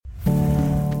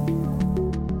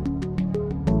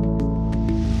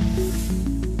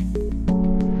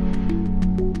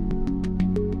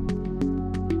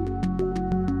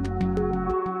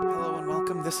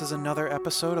is another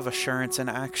episode of Assurance in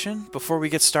Action. Before we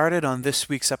get started on this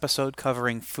week's episode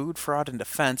covering food fraud and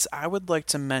defense, I would like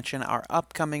to mention our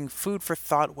upcoming Food for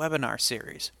Thought webinar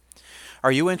series.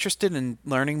 Are you interested in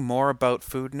learning more about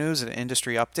food news and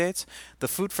industry updates? The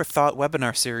Food for Thought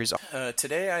webinar series.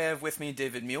 Today I have with me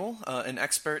David Mule, an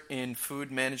expert in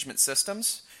food management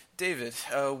systems. David,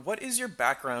 what is your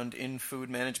background in food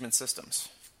management systems?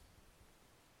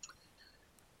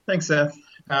 Thanks, Seth.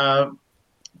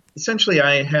 Essentially,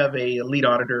 I have a lead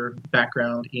auditor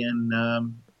background in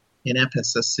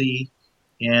FSSC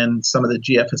and some of the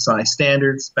GFSI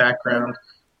standards background.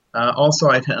 Also,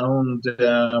 I've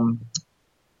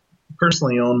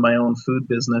personally owned my own food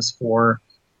business for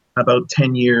about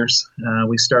 10 years.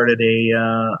 We started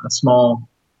a small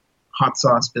hot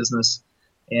sauce business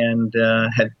and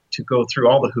had to go through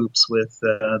all the hoops with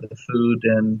the food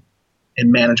and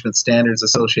management standards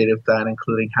associated with that,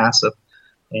 including HACCP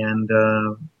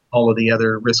and all of the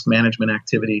other risk management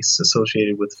activities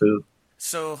associated with food.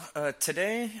 So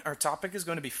today our topic is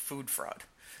going to be food fraud.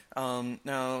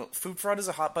 Now, food fraud is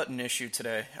a hot button issue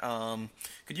today.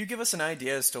 Could you give us an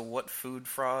idea as to what food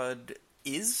fraud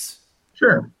is?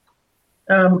 Sure.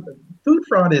 Food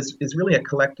fraud is really a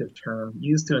collective term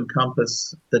used to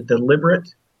encompass the deliberate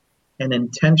and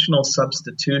intentional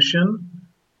substitution,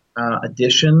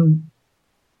 addition,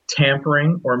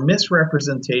 tampering, or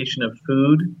misrepresentation of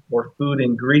food or food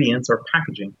ingredients or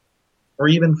packaging, or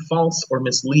even false or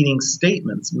misleading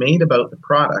statements made about the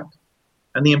product.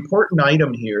 And the important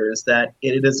item here is that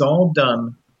it is all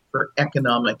done for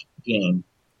economic gain.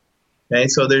 Okay,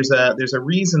 so there's a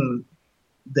reason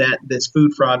that this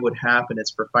food fraud would happen.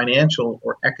 It's for financial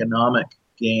or economic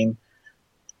gain.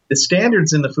 The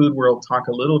standards in the food world talk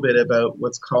a little bit about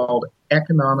what's called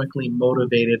economically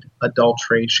motivated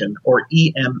adulteration, or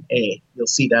EMA. You'll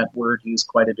see that word used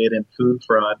quite a bit in food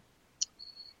fraud.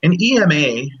 And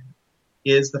EMA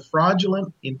is the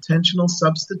fraudulent intentional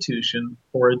substitution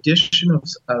or addition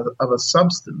of a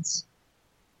substance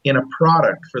in a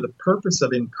product for the purpose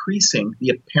of increasing the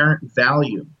apparent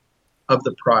value of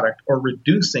the product or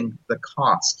reducing the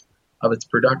cost of its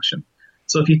production.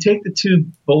 So if you take the two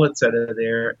bullets out of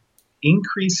there,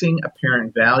 increasing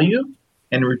apparent value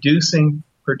and reducing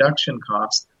production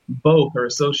costs, both are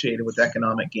associated with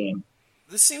economic gain.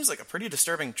 This seems like a pretty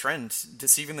disturbing trend,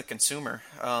 deceiving the consumer.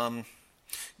 Are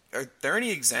there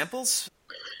any examples?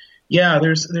 Yeah,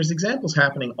 there's examples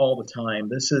happening all the time.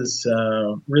 This is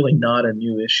really not a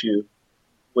new issue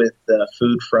with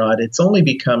food fraud. It's only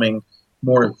becoming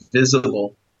more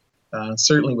visible,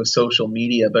 certainly with social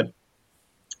media. But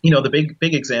the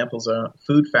big examples are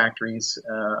food factories.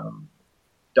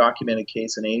 Documented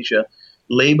case in Asia,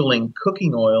 labeling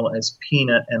cooking oil as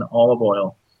peanut and olive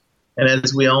oil. And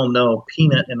as we all know,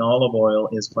 peanut and olive oil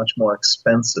is much more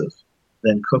expensive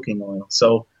than cooking oil.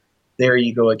 So there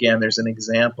you go again. There's an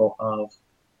example of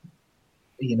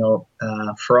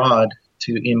fraud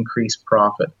to increase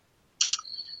profit.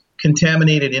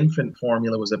 Contaminated infant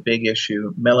formula was a big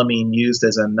issue. Melamine used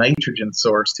as a nitrogen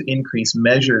source to increase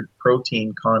measured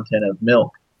protein content of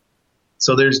milk.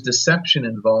 So there's deception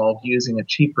involved using a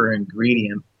cheaper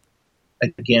ingredient,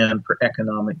 again, for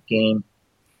economic gain.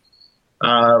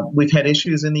 We've had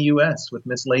issues in the U.S. with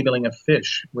mislabeling of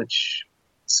fish, which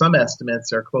some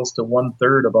estimates are close to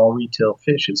 1/3 of all retail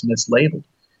fish is mislabeled.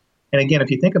 And again, if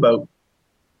you think about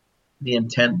the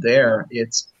intent there,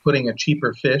 it's putting a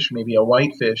cheaper fish, maybe a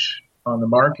white fish, on the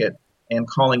market and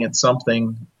calling it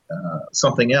something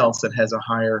else that has a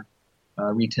higher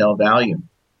retail value.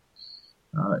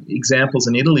 Examples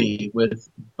in Italy with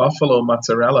buffalo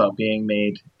mozzarella being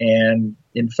made, and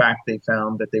in fact they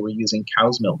found that they were using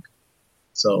cow's milk.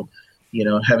 So,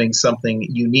 having something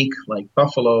unique like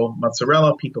buffalo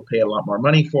mozzarella, people pay a lot more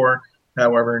money for.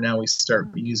 However, now we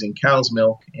start using cow's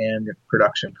milk and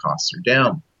production costs are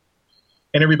down.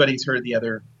 And everybody's heard the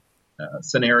other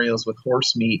scenarios with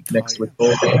horse meat mixed with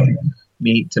bovine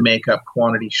meat to make up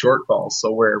quantity shortfalls.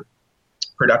 So where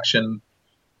production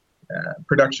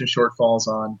shortfalls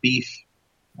on beef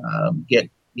get,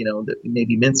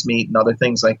 maybe mincemeat and other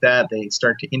things like that. They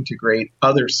start to integrate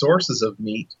other sources of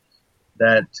meat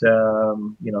that,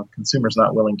 consumers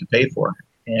not willing to pay for,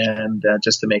 and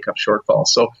just to make up shortfalls.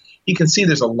 So you can see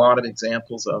there's a lot of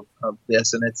examples of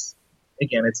this, and it's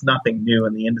nothing new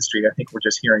in the industry. I think we're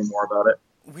just hearing more about it.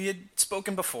 We had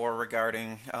spoken before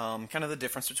regarding kind of the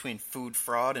difference between food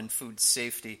fraud and food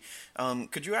safety.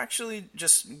 Could you actually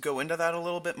just go into that a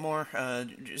little bit more,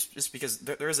 just because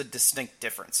there is a distinct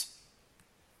difference?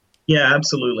 Yeah,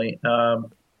 absolutely.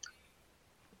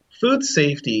 Food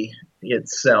safety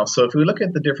itself. So if we look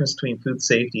at the difference between food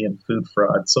safety and food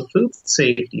fraud, so food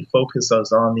safety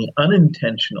focuses on the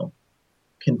unintentional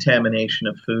contamination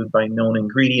of food by known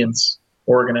ingredients,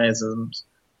 organisms,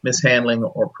 mishandling,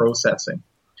 or processing.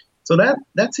 So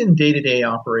that's in day-to-day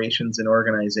operations in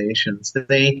organizations.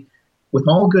 They, with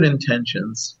all good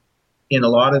intentions, in a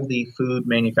lot of the food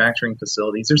manufacturing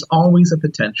facilities, there's always a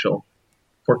potential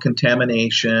for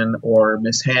contamination or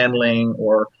mishandling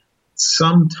or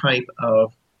some type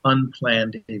of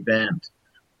unplanned event.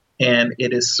 And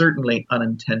it is certainly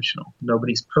unintentional.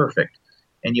 Nobody's perfect.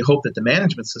 And you hope that the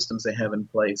management systems they have in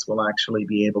place will actually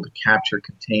be able to capture,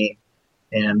 contain,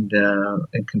 and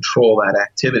control that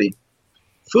activity.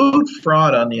 Food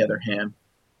fraud, on the other hand,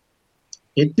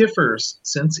 it differs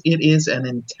since it is an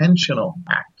intentional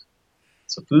act.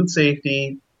 So food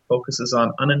safety focuses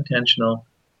on unintentional.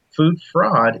 Food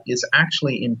fraud is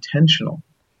actually intentional,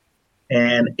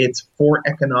 and it's for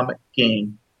economic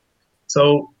gain.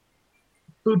 So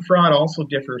food fraud also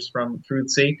differs from food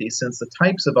safety since the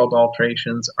types of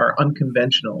adulterations are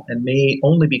unconventional and may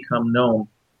only become known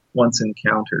once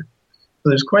encountered. So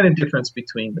there's quite a difference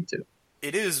between the two.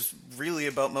 It is really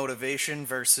about motivation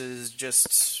versus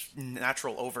just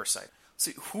natural oversight.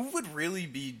 So who would really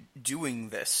be doing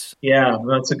this? Yeah,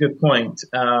 that's a good point.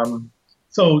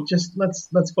 So just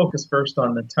let's focus first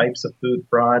on the types of food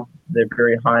fraud. They're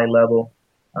very high level.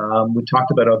 We talked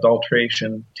about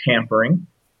adulteration, tampering.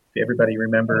 If everybody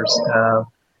remembers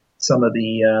some of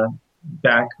the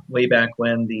way back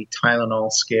when the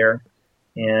Tylenol scare,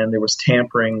 and there was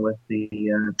tampering with the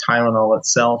Tylenol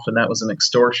itself, and that was an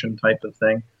extortion type of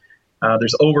thing.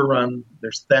 There's overrun,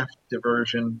 there's theft,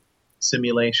 diversion,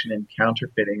 simulation, and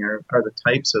counterfeiting are the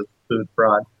types of food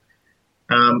fraud.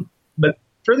 But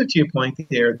further to your point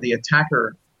there, the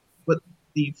attacker, but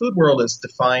the food world has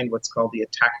defined what's called the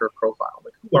attacker profile.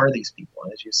 Like, who are these people,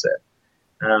 as you said?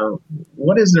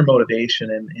 What is their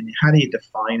motivation, and how do you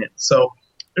define it? So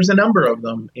there's a number of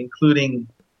them, including,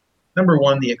 number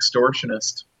one, the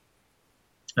extortionist.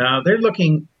 They're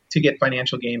looking to get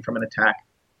financial gain from an attack,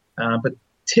 but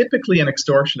typically an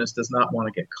extortionist does not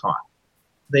want to get caught.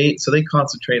 So they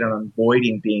concentrate on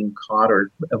avoiding being caught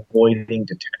or avoiding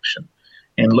detection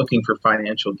and looking for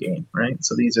financial gain, right?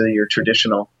 So these are your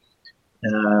traditional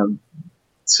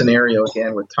scenario,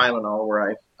 again, with Tylenol,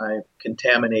 where I've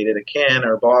contaminated a can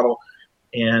or a bottle,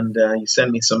 and you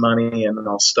send me some money and then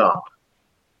I'll stop.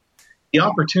 The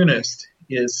opportunist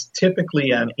is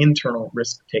typically an internal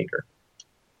risk taker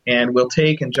and will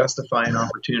take and justify an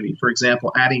opportunity. For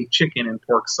example, adding chicken and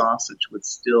pork sausage would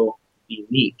still be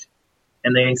meat,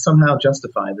 and they somehow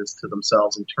justify this to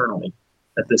themselves internally,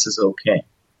 that this is okay.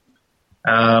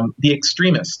 The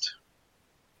extremist,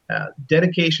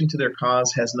 dedication to their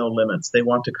cause has no limits. They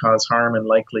want to cause harm and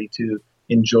likely to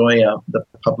enjoy the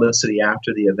publicity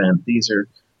after the event. These are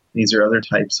other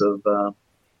types of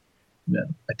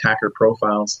attacker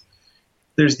profiles.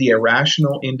 There's the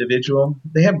irrational individual.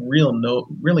 They have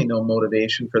really no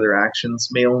motivation for their actions,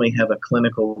 may only have a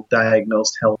clinical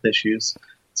diagnosed health issues.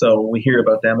 So we hear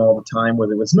about them all the time where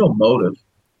there was no motive,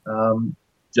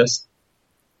 just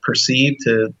perceived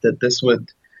that this would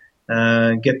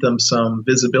get them some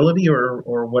visibility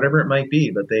or whatever it might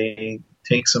be, but they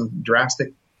take some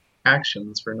drastic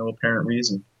actions for no apparent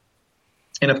reason.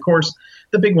 And of course,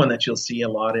 the big one that you'll see a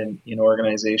lot in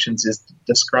organizations is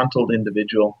disgruntled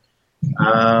individual.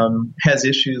 Has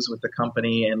issues with the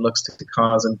company and looks to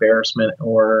cause embarrassment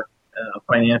or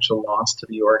financial loss to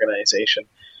the organization.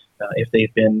 If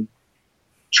they've been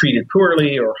treated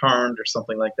poorly or harmed or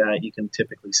something like that, you can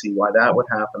typically see why that would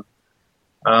happen.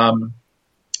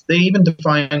 They even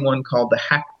define one called the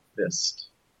hacktivist.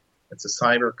 It's a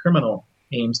cyber criminal,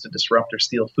 aims to disrupt or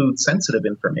steal food-sensitive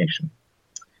information.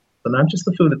 So not just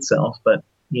the food itself, but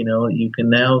you can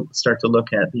now start to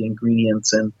look at the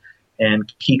ingredients and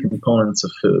key components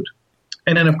of food.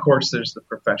 And then, of course, there's the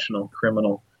professional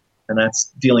criminal, and that's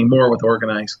dealing more with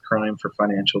organized crime for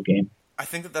financial gain. I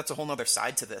think that that's a whole other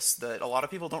side to this that a lot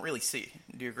of people don't really see.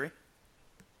 Do you agree?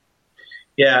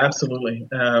 Yeah, absolutely.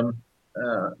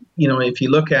 If you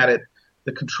look at it,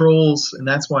 the controls, and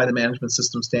that's why the management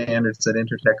system standards that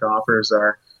Intertek offers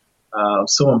are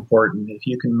so important. If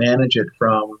you can manage it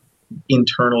from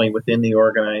internally within the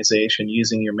organization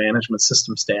using your management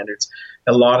system standards,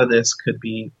 a lot of this could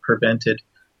be prevented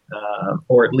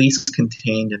or at least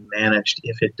contained and managed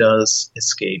if it does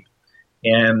escape.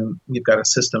 And we've got a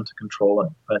system to control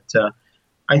it. But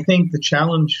I think the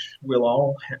challenge we'll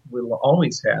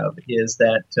always have is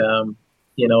that,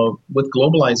 with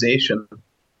globalization,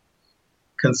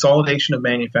 consolidation of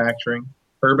manufacturing,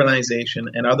 urbanization,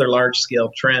 and other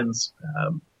large-scale trends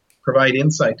provide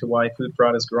insight to why food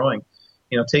fraud is growing.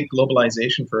 Take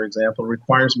globalization, for example,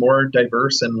 requires more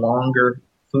diverse and longer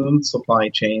food supply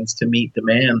chains to meet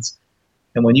demands.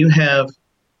 And when you have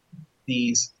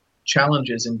these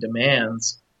challenges and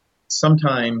demands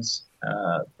sometimes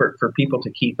for people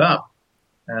to keep up.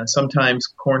 Sometimes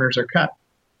corners are cut,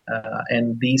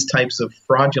 and these types of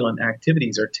fraudulent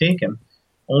activities are taken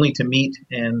only to meet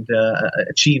and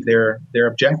achieve their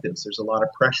objectives. There's a lot of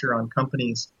pressure on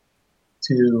companies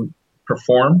to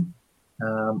perform,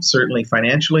 certainly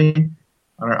financially,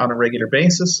 on a regular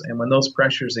basis. And when those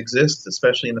pressures exist,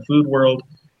 especially in the food world,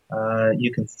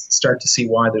 you can start to see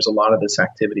why there's a lot of this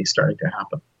activity starting to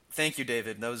happen. Thank you,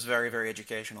 David. That was very, very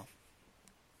educational.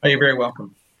 Oh, you're very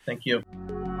welcome. Thank you.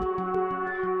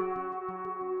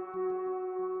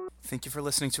 Thank you for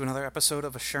listening to another episode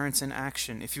of Assurance in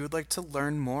Action. If you would like to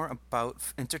learn more about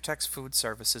Intertek's food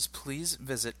services, please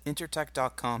visit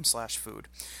intertek.com/food.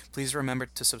 Please remember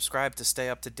to subscribe to stay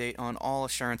up to date on all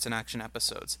Assurance in Action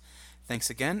episodes. Thanks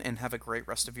again, and have a great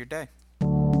rest of your day.